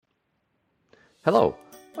Hello,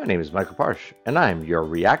 my name is Michael Parsh, and I'm your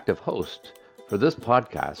reactive host for this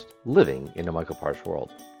podcast, Living in a Michael Parsh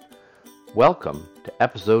World. Welcome to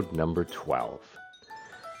episode number 12.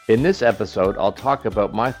 In this episode, I'll talk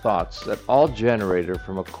about my thoughts that all generated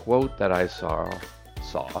from a quote that I saw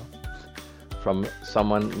from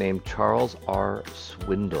someone named Charles R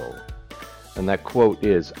Swindoll. And that quote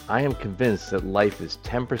is, "I am convinced that life is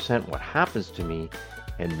 10% what happens to me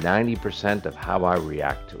and 90% of how I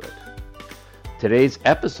react to it." Today's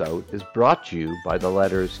episode is brought to you by the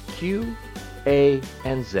letters Q, A,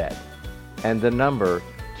 and Z, and the number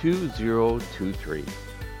 2023,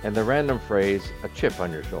 and the random phrase, "a chip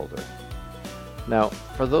on your shoulder." Now,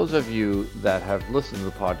 for those of you that have listened to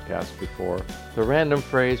the podcast before, the random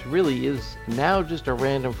phrase really is now just a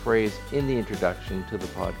random phrase in the introduction to the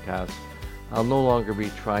podcast. I'll no longer be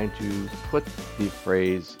trying to put the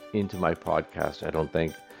phrase into my podcast, I don't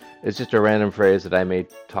think. It's just a random phrase that I may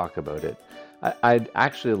talk about it. I'd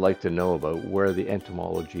actually like to know about where the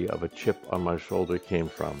etymology of "a chip on my shoulder" came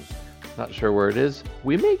from. Not sure where it is.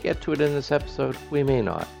 We may get to it in this episode. We may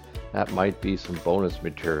not. That might be some bonus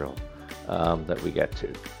material that we get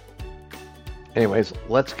to. Anyways,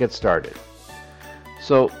 let's get started.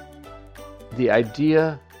 So, the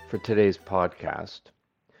idea for today's podcast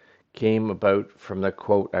came about from the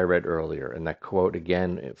quote I read earlier, and that quote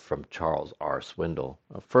again from Charles R Swindoll.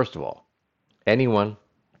 First of all, anyone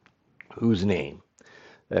whose name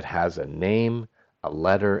that has a name, a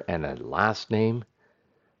letter, and a last name,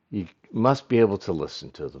 you must be able to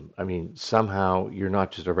listen to them. I mean, somehow you're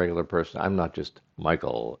not just a regular person. I'm not just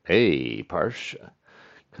Michael A. Parsh,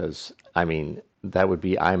 because, I mean, that would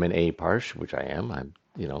be I'm an A. Parsh, which I am. I'm,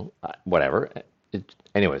 whatever.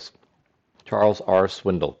 Anyways, Charles R.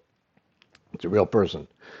 Swindoll. It's a real person.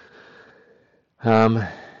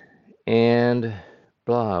 And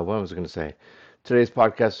blah, what was I going to say? Today's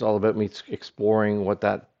podcast is all about me exploring what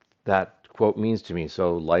that quote means to me.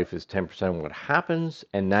 So life is 10% of what happens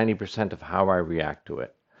and 90% of how I react to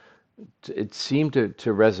it. It seemed to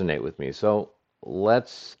resonate with me. So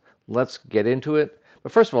let's get into it.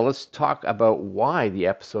 But first of all, let's talk about why the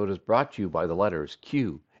episode is brought to you by the letters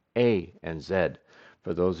Q, A, and Z.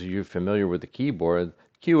 For those of you familiar with the keyboard,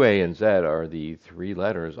 Q, A, and Z are the three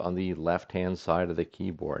letters on the left-hand side of the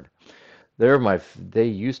keyboard. They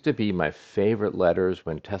used to be my favorite letters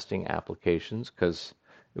when testing applications because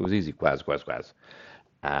it was easy. Quaz, quaz, quaz.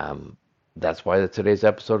 That's why today's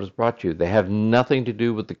episode is brought to you. They have nothing to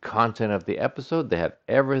do with the content of the episode. They have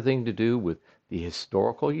everything to do with the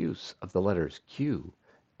historical use of the letters Q,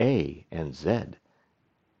 A, and Z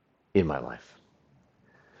in my life.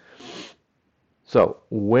 So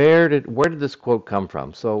where did this quote come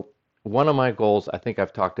from? So one of my goals, I think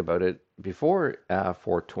I've talked about it before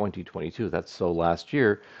for 2022, that's so last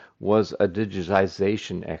year, was a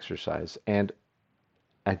digitization exercise. And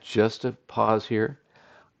just to pause here,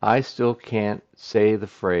 I still can't say the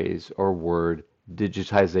phrase or word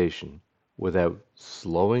digitization without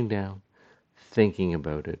slowing down, thinking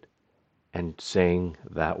about it, and saying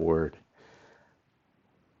that word.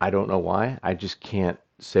 I don't know why. I just can't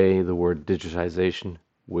say the word digitization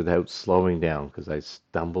without slowing down because I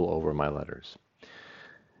stumble over my letters.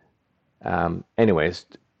 Anyways,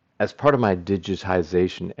 as part of my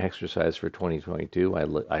digitization exercise for 2022,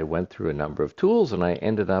 I went through a number of tools and I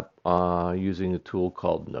ended up using a tool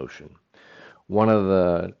called Notion. One of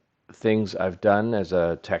the things I've done as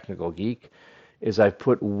a technical geek is I've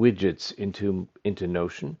put widgets into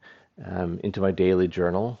Notion, into my daily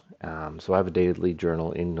journal. So I have a daily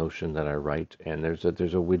journal in Notion that I write, and there's a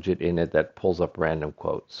widget in it that pulls up random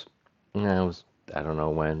quotes. And I don't know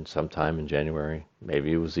when, sometime in January,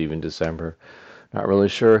 maybe it was even December, not really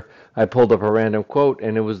sure. I pulled up a random quote,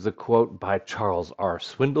 and it was the quote by Charles R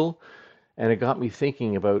Swindoll, and it got me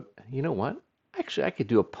thinking about, you know what? Actually, I could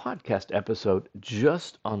do a podcast episode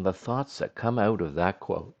just on the thoughts that come out of that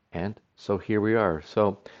quote. And so here we are.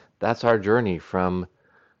 So that's our journey from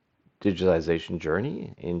digitalization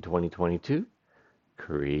journey in 2022,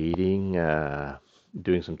 creating,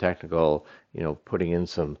 doing some technical, putting in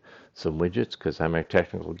some widgets because I'm a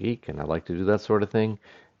technical geek and I like to do that sort of thing.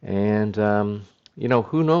 And,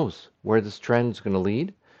 who knows where this trend is going to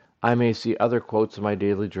lead. I may see other quotes in my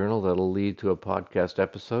daily journal that'll lead to a podcast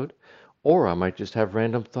episode, or I might just have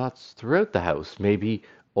random thoughts throughout the house, maybe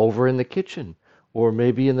over in the kitchen, or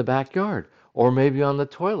maybe in the backyard, or maybe on the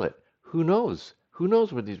toilet. Who knows? Who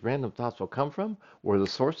knows where these random thoughts will come from, where the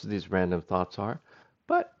source of these random thoughts are.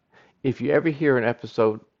 But if you ever hear an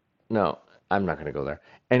episode, no, I'm not going to go there.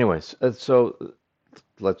 Anyways, so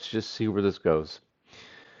let's just see where this goes.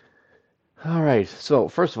 All right, so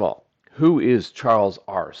first of all, who is Charles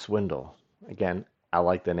R Swindoll? Again, I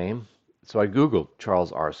like the name. So I Googled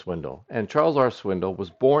Charles R. Swindoll, and Charles R. Swindoll was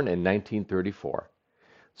born in 1934.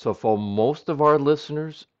 So for most of our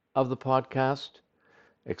listeners of the podcast,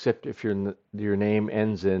 except if your name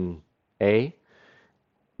ends in A,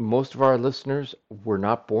 most of our listeners were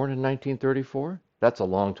not born in 1934. That's a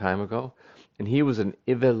long time ago. And he was an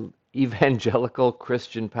evangelical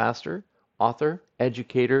Christian pastor, author,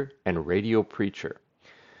 educator, and radio preacher.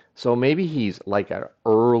 So maybe he's like an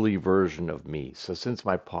early version of me. So since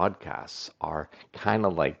my podcasts are kind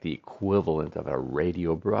of like the equivalent of a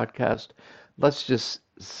radio broadcast, let's just,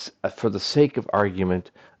 for the sake of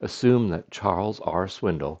argument, assume that Charles R.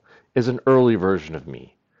 Swindoll is an early version of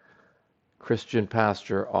me. Christian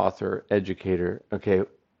pastor, author, educator. Okay,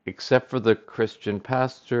 except for the Christian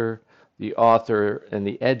pastor, the author, and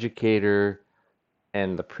the educator,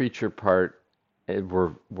 and the preacher part,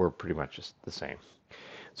 we're pretty much just the same.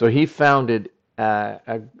 So he founded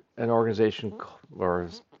an organization,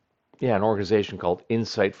 an organization called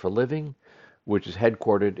Insight for Living, which is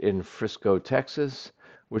headquartered in Frisco, Texas,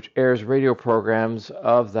 which airs radio programs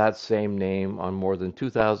of that same name on more than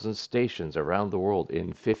 2,000 stations around the world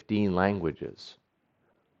in 15 languages.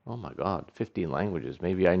 Oh my God, 15 languages.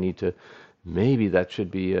 Maybe that should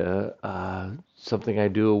be something I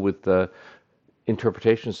do with the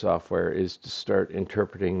interpretation software, is to start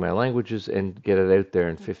interpreting my languages and get it out there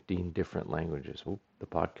in 15 different languages. Ooh, the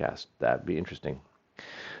podcast, that'd be interesting.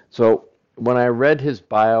 So when I read his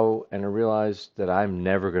bio and I realized that I'm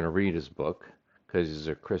never going to read his book because he's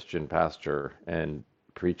a Christian pastor and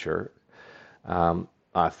preacher,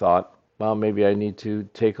 I thought, well, maybe I need to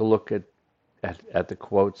take a look at the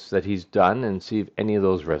quotes that he's done and see if any of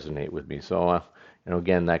those resonate with me. So,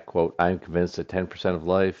 again, that quote, I'm convinced that 10% of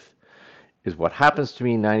life is what happens to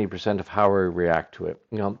me, 90% of how I react to it.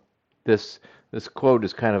 This quote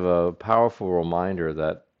is kind of a powerful reminder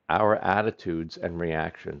that our attitudes and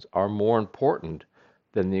reactions are more important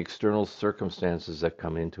than the external circumstances that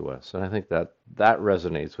come into us. And I think that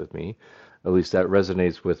resonates with me. At least that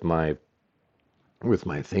resonates with my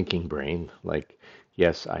thinking brain. Like,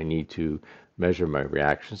 yes, I need to measure my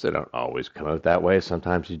reactions. They don't always come out that way.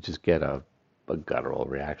 Sometimes you just get a guttural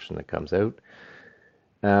reaction that comes out.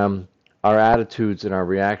 Our attitudes and our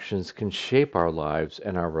reactions can shape our lives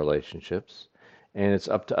and our relationships, and it's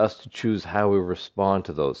up to us to choose how we respond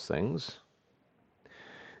to those things.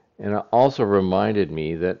 And it also reminded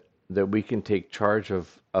me that we can take charge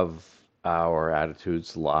of our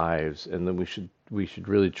attitudes, lives, and that we should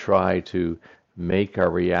really try to make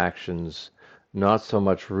our reactions not so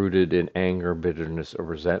much rooted in anger, bitterness, or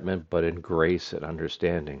resentment, but in grace and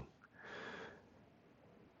understanding.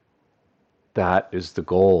 That is the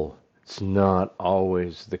goal. It's not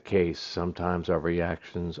always the case. Sometimes our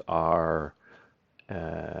reactions are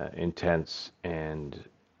intense and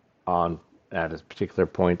on at a particular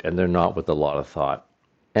point, and they're not with a lot of thought.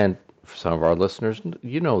 And for some of our listeners,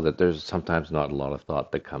 you know that there's sometimes not a lot of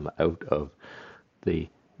thought that come out of the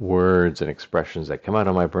words and expressions that come out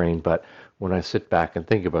of my brain. But when I sit back and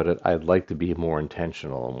think about it, I'd like to be more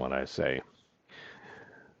intentional in what I say.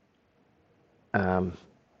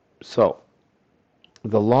 So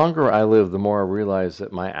the longer I live, the more I realize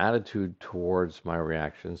that my attitude towards my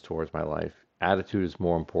reactions, towards my life, attitude is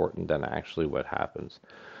more important than actually what happens.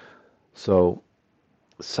 So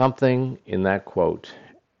something in that quote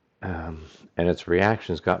and its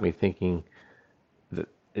reactions got me thinking that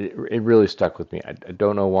it really stuck with me. I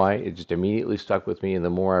don't know why. It just immediately stuck with me. And the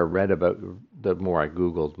more I read about, the more I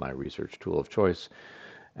Googled, my research tool of choice,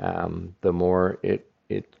 the more it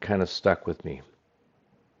kind of stuck with me.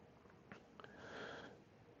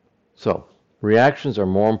 So, reactions are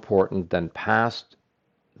more important than the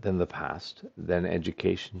past, than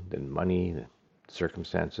education, than money, than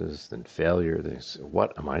circumstances, than failure.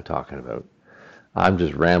 What am I talking about? I'm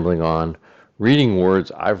just rambling on, reading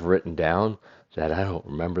words I've written down that I don't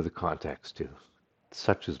remember the context to.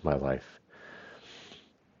 Such is my life.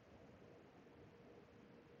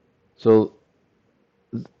 So,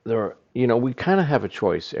 we kind of have a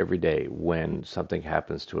choice every day when something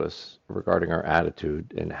happens to us regarding our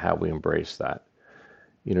attitude and how we embrace that.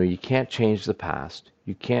 You can't change the past.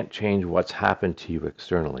 You can't change what's happened to you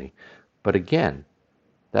externally. But again,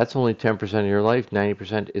 that's only 10% of your life.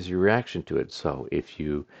 90% is your reaction to it. So if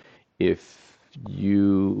you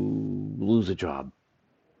lose a job,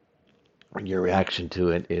 your reaction to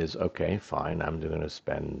it is, okay, fine, I'm going to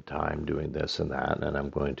spend time doing this and that, and I'm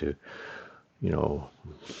going to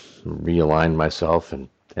realign myself and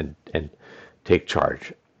take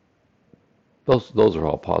charge. Those are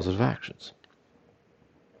all positive actions.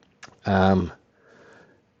 And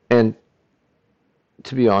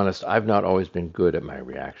to be honest, I've not always been good at my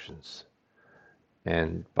reactions.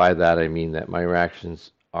 And by that I mean that my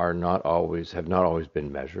reactions have not always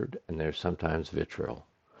been measured, and there's sometimes vitriol.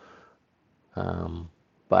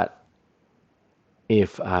 But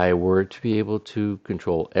if I were to be able to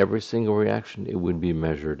control every single reaction, it would be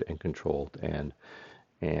measured and controlled, and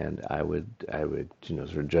I would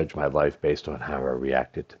sort of judge my life based on how I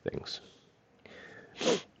reacted to things.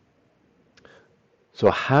 So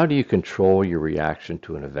how do you control your reaction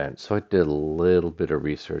to an event? So I did a little bit of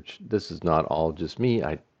research. This is not all just me.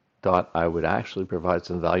 I thought I would actually provide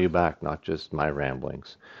some value back, not just my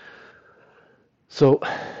ramblings. So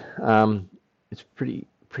it's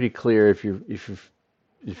pretty clear if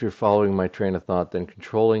you're following my train of thought, then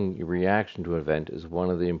controlling your reaction to an event is one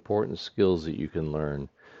of the important skills that you can learn.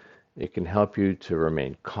 It can help you to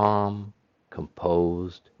remain calm,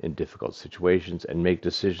 composed in difficult situations, and make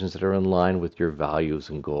decisions that are in line with your values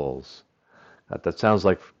and goals. That sounds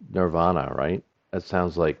like nirvana, right? That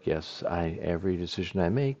sounds like, yes, every decision I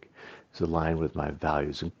make is aligned with my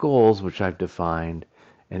values and goals, which I've defined,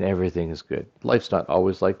 and everything is good. Life's not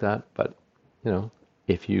always like that, but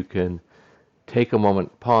if you can take a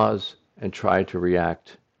moment, pause, and try to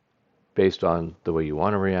react based on the way you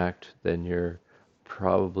want to react, then you're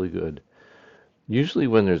probably good. Usually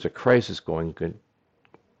when there's a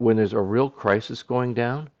real crisis going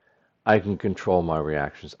down, I can control my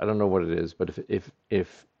reactions. I don't know what it is, but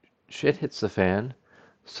if shit hits the fan,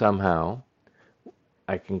 somehow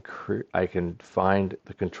I can find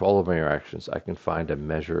the control of my reactions. I can find a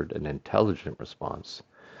measured and intelligent response.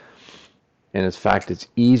 And in fact, it's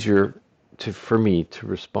easier for me to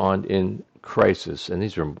respond in crisis, and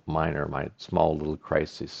these are my small little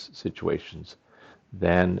crisis situations,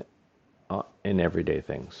 than in everyday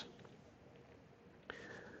things.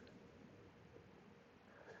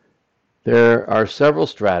 There are several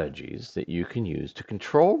strategies that you can use to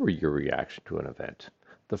control your reaction to an event.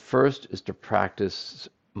 The first is to practice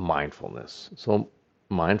mindfulness. So,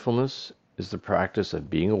 mindfulness is the practice of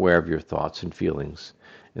being aware of your thoughts and feelings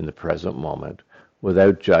in the present moment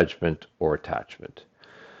without judgment or attachment.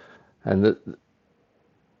 And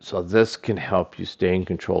so this can help you stay in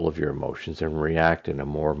control of your emotions and react in a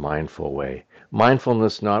more mindful way.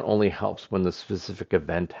 Mindfulness not only helps when the specific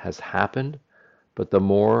event has happened, but the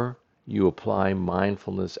more you apply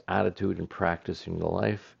mindfulness attitude and practice in your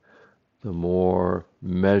life, the more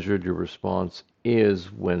measured your response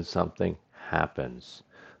is when something happens.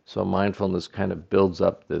 So mindfulness kind of builds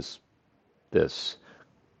up this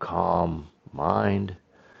calm mind,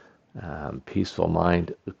 peaceful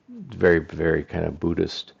mind, very, very kind of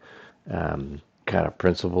Buddhist kind of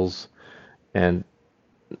principles. And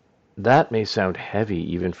that may sound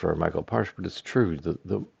heavy even for Michael Parsh, but it's true.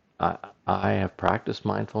 I have practiced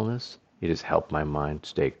mindfulness. It has helped my mind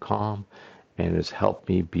stay calm, and it has helped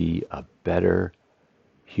me be a better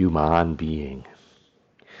human being.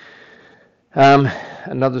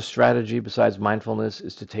 Another strategy besides mindfulness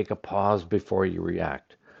is to take a pause before you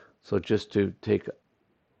react. So just to take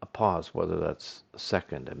a pause, whether that's a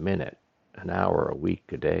second, a minute, an hour, a week,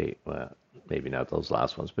 a day, well, maybe not those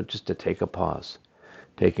last ones, but just to take a pause.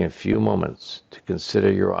 Taking a few moments to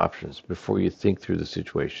consider your options before you think through the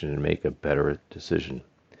situation and make a better decision.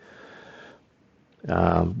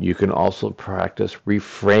 You can also practice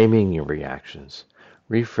reframing your reactions.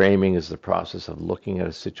 Reframing is the process of looking at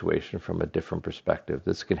a situation from a different perspective.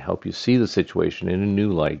 This can help you see the situation in a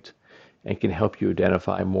new light and can help you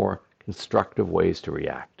identify more constructive ways to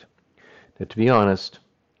react. Now, to be honest,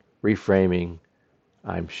 reframing,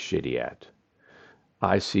 I'm shitty at.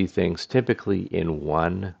 I see things typically in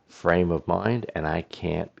one frame of mind, and I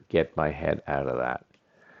can't get my head out of that.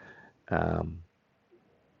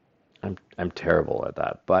 I'm terrible at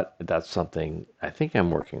that, but that's something I think I'm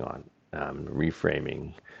working on,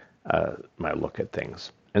 reframing my look at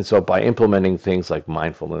things. And so by implementing things like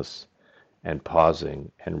mindfulness and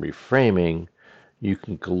pausing and reframing, you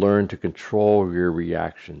can learn to control your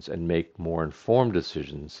reactions and make more informed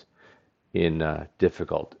decisions in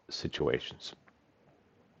difficult situations.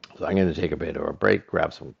 So I'm going to take a bit of a break,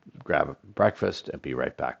 grab breakfast, and be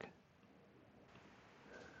right back.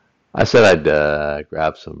 I said I'd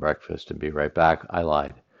grab some breakfast and be right back. I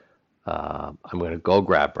lied. I'm going to go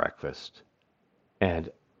grab breakfast, and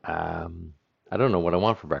I don't know what I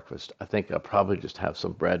want for breakfast. I think I'll probably just have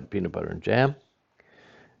some bread, peanut butter, and jam.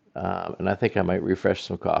 And I think I might refresh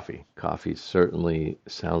some coffee. Coffee certainly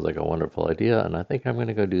sounds like a wonderful idea, and I think I'm going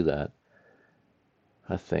to go do that.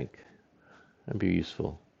 I think that'd be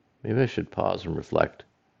useful. Maybe I should pause and reflect.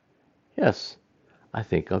 Yes, I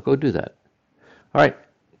think I'll go do that. All right,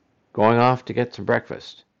 going off to get some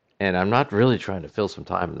breakfast. And I'm not really trying to fill some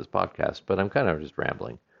time in this podcast, but I'm kind of just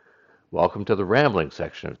rambling. Welcome to the rambling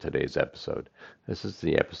section of today's episode. This is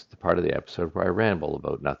the part of the episode where I ramble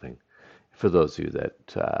about nothing. For those of you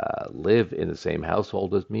that live in the same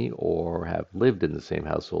household as me or have lived in the same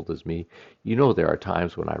household as me, you know there are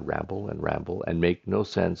times when I ramble and make no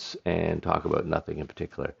sense and talk about nothing in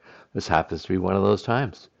particular. This happens to be one of those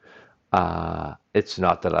times. It's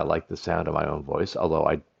not that I like the sound of my own voice, although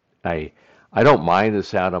I, I don't mind the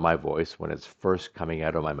sound of my voice when it's first coming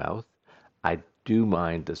out of my mouth. I do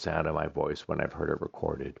mind the sound of my voice when I've heard it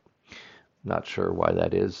recorded. Not sure why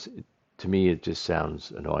that is. To me, it just sounds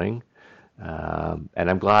annoying. And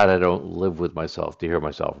I'm glad I don't live with myself to hear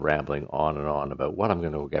myself rambling on and on about what I'm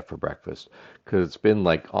going to get for breakfast. Because it's been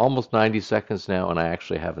like almost 90 seconds now, and I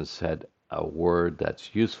actually haven't said a word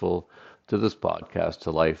that's useful to this podcast, to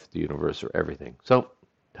life, the universe, or everything. So,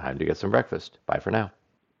 time to get some breakfast. Bye for now.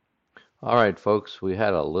 All right, folks, we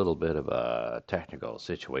had a little bit of a technical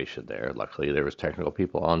situation there. Luckily, there was technical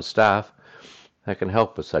people on staff that can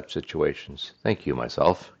help with such situations. Thank you,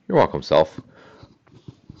 myself. You're welcome, self.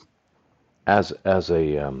 As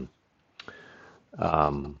a um,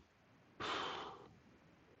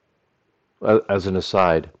 as an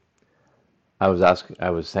aside, I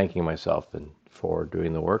was thanking myself for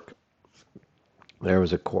doing the work. There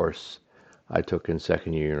was a course I took in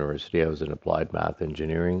second year university. I was in applied math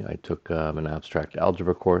engineering. I took an abstract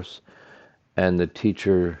algebra course, and the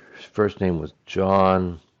teacher's first name was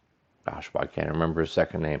John. Gosh, I can't remember his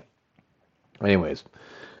second name. Anyways,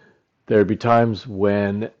 there'd be times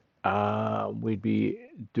when we'd be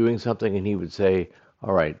doing something, and he would say,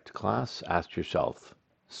 "All right, class, ask yourself,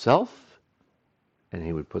 self," and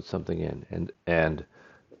he would put something in, and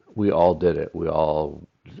we all did it. We all,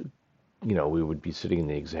 we would be sitting in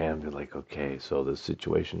the exam, and be like, "Okay, so this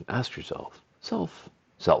situation, ask yourself, self,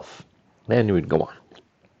 self," and you would go on.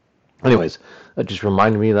 Anyways, that just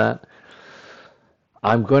reminded me of that.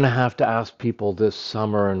 I'm going to have to ask people this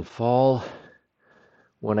summer and fall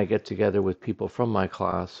when I get together with people from my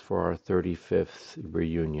class for our 35th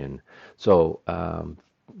reunion. So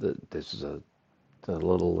this is a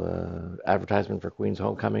little advertisement for Queen's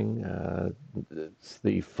Homecoming. It's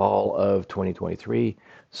the fall of 2023.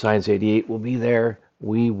 Science 88 will be there.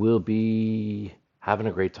 We will be having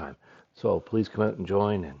a great time. So please come out and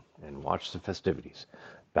join and watch the festivities.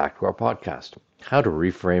 Back to our podcast. How to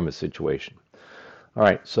reframe a situation. All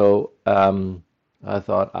right, so I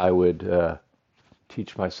thought I would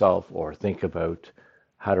teach myself or think about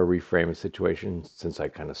how to reframe a situation since I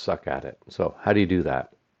kind of suck at it. So how do you do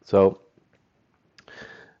that? So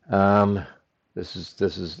this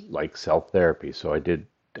is like self-therapy. So I did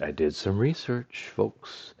some research,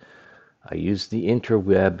 folks. I used the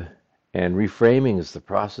interweb, and reframing is the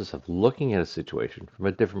process of looking at a situation from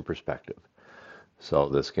a different perspective. So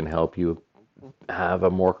this can help you have a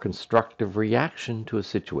more constructive reaction to a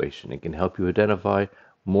situation. It can help you identify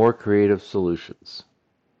more creative solutions.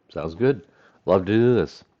 Sounds good. Love to do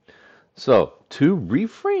this. So, to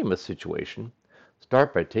reframe a situation,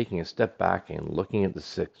 start by taking a step back and looking at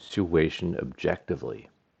the situation objectively.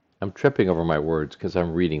 I'm tripping over my words because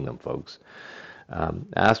I'm reading them, folks.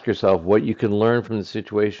 Ask yourself what you can learn from the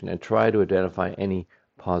situation and try to identify any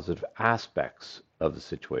positive aspects of the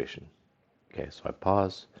situation. Okay, so I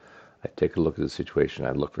pause. I take a look at the situation.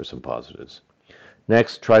 I look for some positives.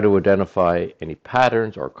 Next, try to identify any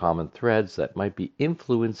patterns or common threads that might be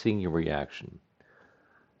influencing your reaction.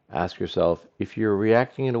 Ask yourself if you're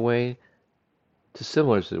reacting in a way to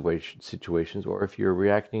similar situations or if you're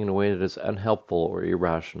reacting in a way that is unhelpful or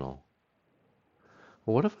irrational.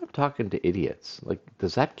 Well, what if I'm talking to idiots? Like,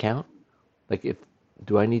 does that count? Like,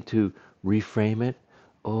 do I need to reframe it?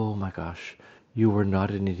 Oh my gosh, you were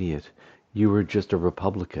not an idiot. You were just a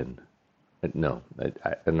Republican. No,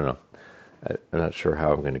 I don't know. I'm not sure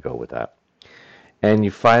how I'm going to go with that. And you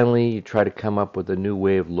try to come up with a new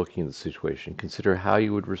way of looking at the situation. Consider how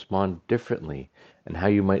you would respond differently and how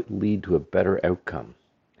you might lead to a better outcome.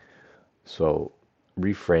 So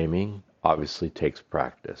reframing obviously takes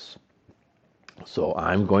practice. So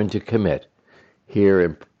I'm going to commit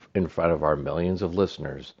here in front of our millions of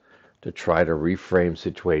listeners to try to reframe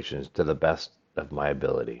situations to the best of my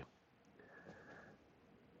ability.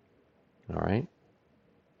 All right?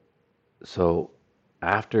 So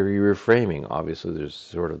after your reframing, obviously there's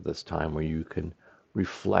sort of this time where you can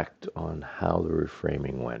reflect on how the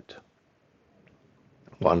reframing went.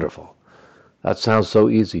 Wonderful. That sounds so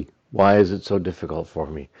easy. Why is it so difficult for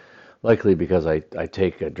me? Likely because I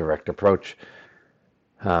take a direct approach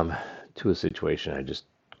to a situation. I just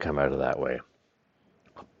come out of that way.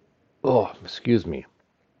 Oh, excuse me.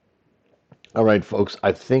 All right, folks,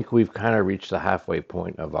 I think we've kind of reached the halfway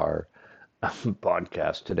point of our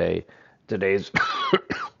podcast today. today's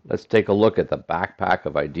let's take a look at the backpack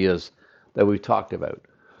of ideas that we talked about.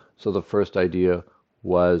 So the first idea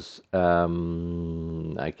was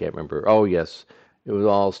I can't remember. Oh yes, it was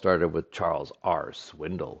all started with Charles R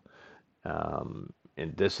Swindoll.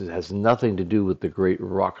 And has nothing to do with the great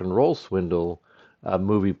rock and roll Swindle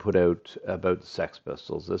movie put out about the Sex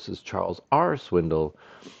Pistols. This is Charles R Swindoll,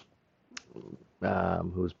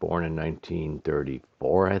 who was born in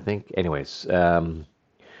 1934, I think. Anyways,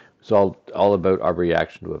 it's all about our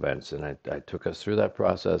reaction to events, and I took us through that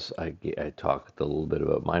process. I talked a little bit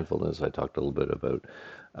about mindfulness. I talked a little bit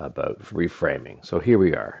about reframing. So here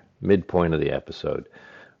we are, midpoint of the episode.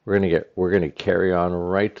 We're gonna carry on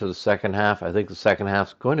right to the second half. I think the second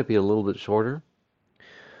half's going to be a little bit shorter.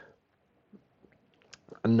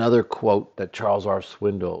 Another quote that Charles R.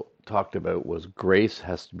 Swindoll talked about was grace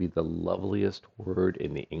has to be the loveliest word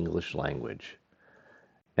in the English language.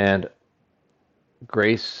 And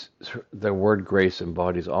grace, the word grace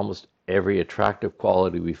embodies almost every attractive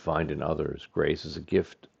quality we find in others. Grace is a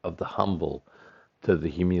gift of the humble to the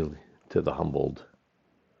humbled.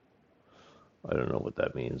 I don't know what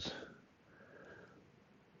that means.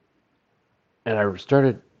 And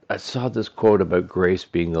I saw this quote about grace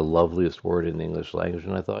being the loveliest word in the English language,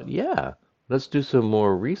 and I thought, yeah, let's do some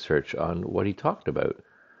more research on what he talked about.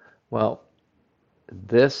 Well,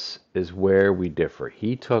 this is where we differ.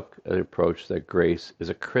 He took an approach that grace is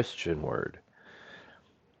a Christian word,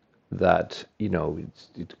 that,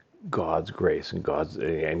 it's God's grace and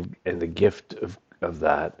and the gift of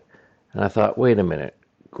that. And I thought, wait a minute,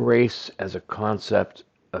 grace as a concept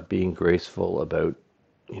of being graceful about,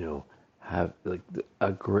 have like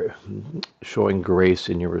showing grace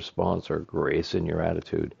in your response or grace in your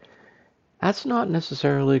attitude. That's not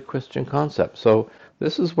necessarily a Christian concept. So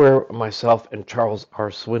this is where myself and Charles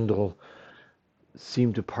R. Swindoll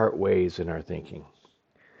seem to part ways in our thinking.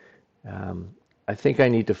 I think I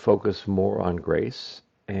need to focus more on grace,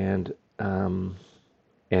 and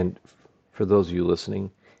for those of you listening,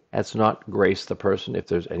 that's not Grace the person. If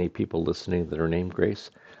there's any people listening that are named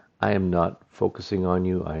Grace, I am not focusing on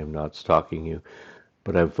you. I am not stalking you,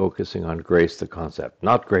 but I'm focusing on Grace the concept,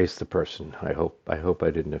 not Grace the person. I hope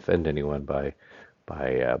I didn't offend anyone by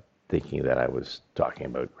thinking that I was talking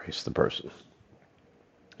about Grace the person.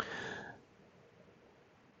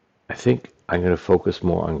 I think I'm going to focus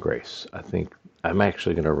more on grace. I think I'm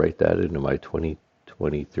actually going to write that into my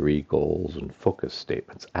 2023 goals and focus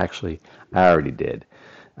statements. Actually, I already did.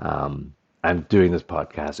 I'm doing this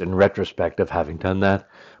podcast in retrospect of having done that,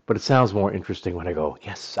 but it sounds more interesting when I go,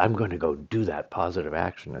 yes, I'm going to go do that positive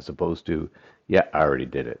action, as opposed to, yeah, I already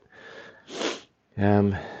did it.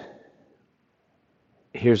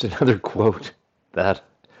 Here's another quote that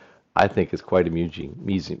I think is quite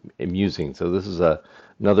amusing. So this is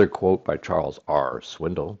another quote by Charles R.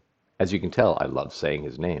 Swindoll. As you can tell, I love saying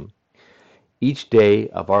his name. Each day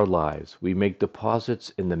of our lives, we make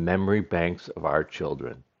deposits in the memory banks of our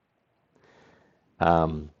children.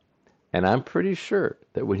 And I'm pretty sure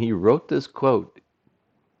that when he wrote this quote,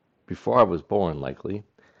 before I was born likely,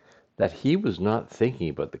 that he was not thinking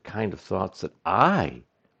about the kind of thoughts that I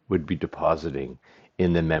would be depositing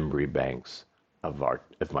in the memory banks of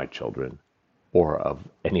my children or of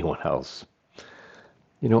anyone else.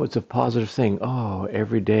 It's a positive thing. Oh,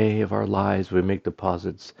 every day of our lives we make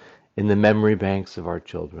deposits in the memory banks of our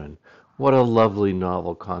children. What a lovely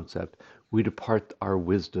novel concept. We depart our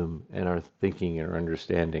wisdom and our thinking and our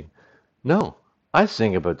understanding. No, I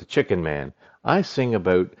sing about the chicken man. I sing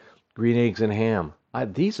about green eggs and ham.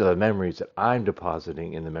 These are the memories that I'm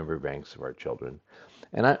depositing in the memory banks of our children.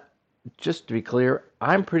 And just to be clear,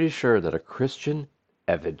 I'm pretty sure that a Christian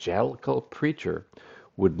evangelical preacher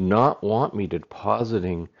would not want me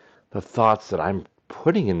depositing the thoughts that I'm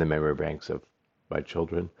putting in the memory banks of my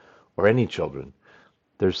children or any children.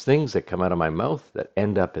 There's things that come out of my mouth that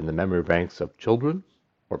end up in the memory banks of children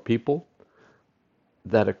or people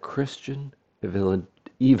that a Christian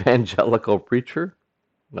evangelical preacher,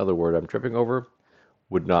 another word I'm tripping over,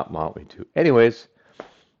 would not want me to. Anyways,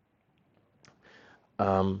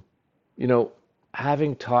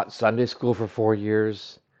 having taught Sunday school for 4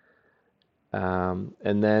 years, and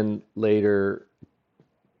then later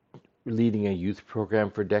leading a youth program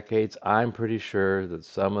for decades, I'm pretty sure that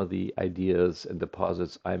some of the ideas and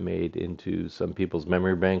deposits I made into some people's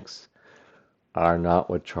memory banks are not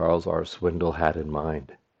what Charles R. Swindoll had in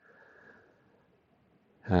mind.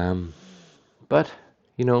 But,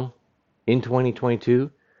 in 2022,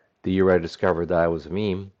 the year I discovered that I was a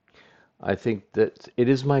meme, I think that it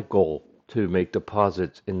is my goal to make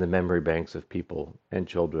deposits in the memory banks of people and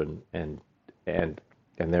children and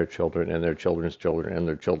their children and their children's children and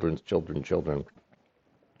their children's children.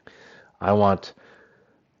 I want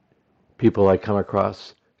people I come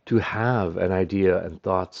across to have an idea and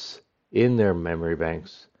thoughts in their memory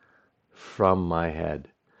banks from my head,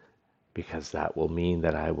 because that will mean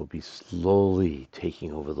that I will be slowly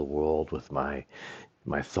taking over the world with my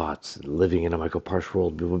thoughts. Living in a Michael Parsh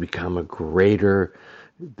world will become a greater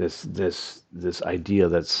this idea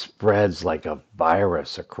that spreads like a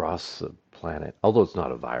virus across the planet. Although it's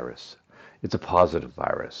not a virus, it's a positive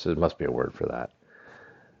virus. There must be a word for that.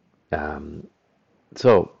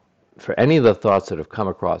 So, for any of the thoughts that have come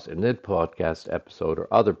across in this podcast episode or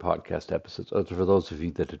other podcast episodes, or for those of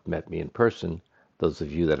you that have met me in person, those of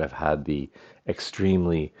you that have had the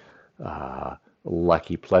extremely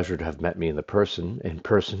lucky pleasure to have met me in the person,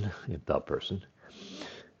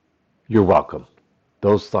 you're welcome.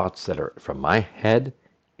 Those thoughts that are from my head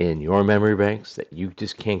in your memory banks that you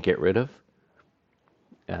just can't get rid of,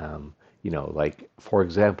 like, for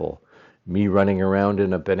example, me running around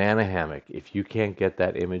in a banana hammock. If you can't get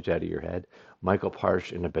that image out of your head, Michael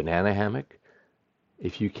Parsh in a banana hammock.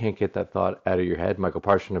 If you can't get that thought out of your head, Michael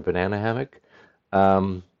Parsh in a banana hammock,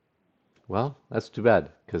 well, that's too bad,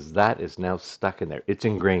 because that is now stuck in there. It's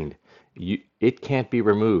ingrained. It can't be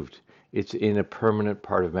removed. It's in a permanent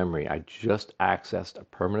part of memory. I just accessed a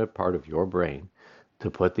permanent part of your brain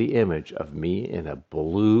to put the image of me in a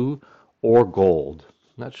blue or gold,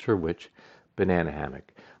 not sure which, banana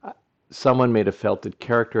hammock. Someone made a felted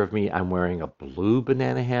character of me. I'm wearing a blue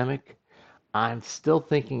banana hammock. I'm still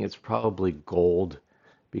thinking it's probably gold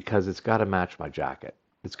because it's got to match my jacket.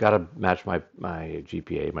 It's got to match my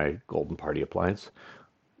GPA, my golden party appliance.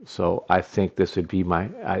 So I think this would be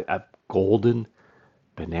a golden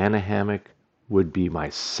banana hammock would be my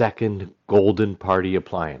second golden party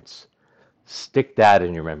appliance. Stick that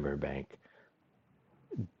in your memory bank.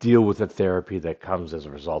 Deal with the therapy that comes as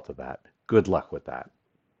a result of that. Good luck with that.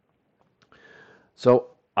 So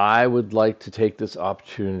I would like to take this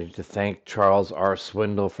opportunity to thank Charles R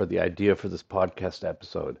Swindoll for the idea for this podcast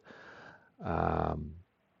episode.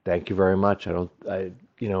 Thank you very much.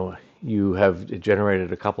 You have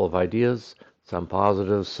generated a couple of ideas, some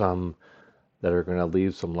positive, some that are going to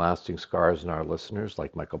leave some lasting scars in our listeners,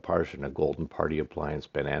 like Michael Parsh and a golden party appliance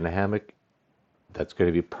banana hammock. That's going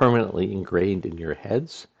to be permanently ingrained in your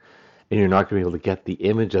heads, and you're not going to be able to get the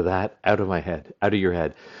image of that out of your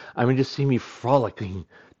head. I mean, just see me frolicking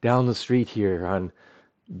down the street here on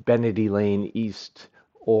Benedy Lane East,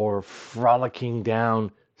 or frolicking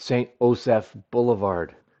down St. Oseph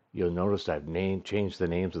Boulevard. You'll notice I've changed the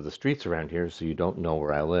names of the streets around here so you don't know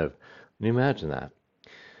where I live. Can you imagine that?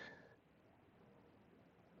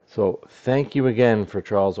 So thank you again for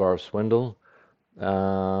Charles R Swindoll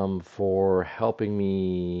for helping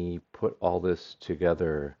me put all this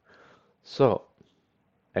together. So,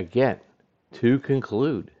 again, to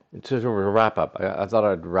conclude, to wrap up, I thought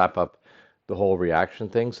I'd wrap up the whole reaction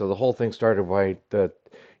thing. So the whole thing started by that,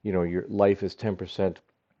 your life is 10%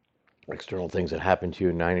 external things that happen to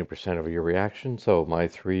you, 90% of your reaction. So my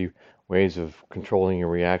 3 ways of controlling your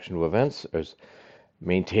reaction to events is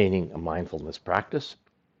maintaining a mindfulness practice,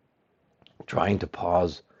 trying to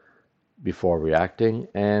pause before reacting,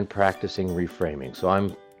 and practicing reframing. So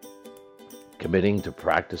I'm committing to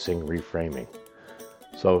practicing reframing.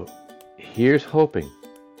 So here's hoping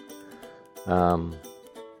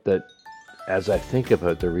that as I think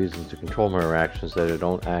about the reasons to control my reactions, that I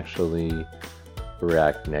don't actually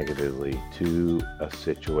react negatively to a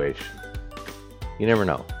situation. You never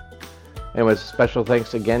know. Anyways, special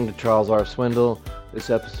thanks again to Charles R Swindoll.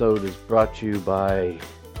 This episode is brought to you by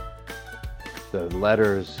the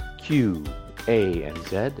letters Q, A, and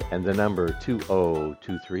Z, and the number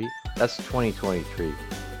 2023. That's 2023.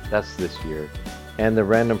 That's this year. And the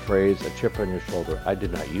random phrase, a chip on your shoulder. I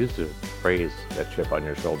did not use the phrase, a chip on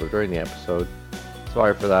your shoulder, during the episode.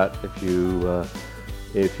 Sorry for that.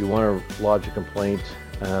 If you want to lodge a complaint,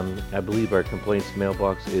 I believe our complaints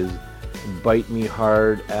mailbox is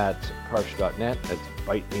bitemehard@parsh.net. That's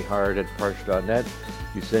bitemehard@parsh.net.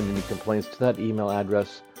 If you send any complaints to that email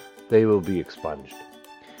address, they will be expunged.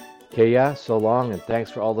 Okay, yeah, so long, and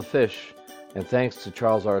thanks for all the fish. And thanks to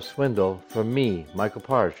Charles R Swindoll from me, Michael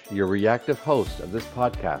Parsh, your reactive host of this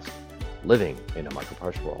podcast, Living in a Michael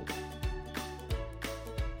Parsh World.